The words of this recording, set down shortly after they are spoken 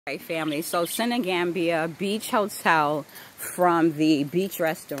Hey family, so Senegambia Beach Hotel from the beach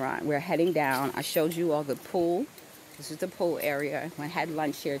restaurant. We're heading down. I showed you all the pool. This is the pool area. I had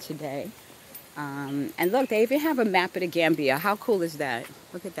lunch here today. And look, they even have a map of the Gambia. How cool is that?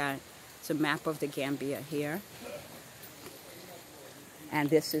 Look at that. It's a map of the Gambia here. And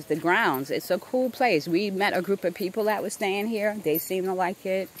this is the grounds. It's a cool place. We met a group of people that was staying here. They seem to like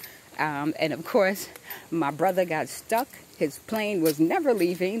it. And of course, my brother got stuck. His plane was never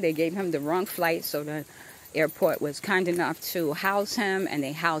leaving. They gave him the wrong flight, so the airport was kind enough to house him, and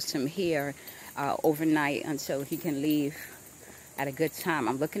they housed him here overnight until he can leave at a good time.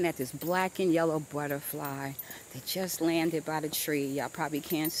 I'm looking at this black and yellow butterfly that just landed by the tree. Y'all probably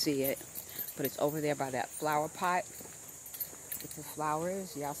can't see it, but it's over there by that flower pot with the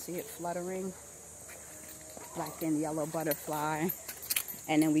flowers. Y'all see it fluttering? Black and yellow butterfly.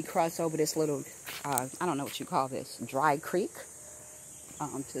 And then we cross over this little, I don't know what you call this, dry creek,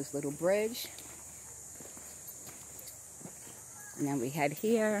 to this little bridge. And then we head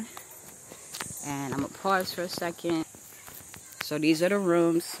here. And I'm going to pause for a second. So these are the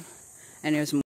rooms. And there's more.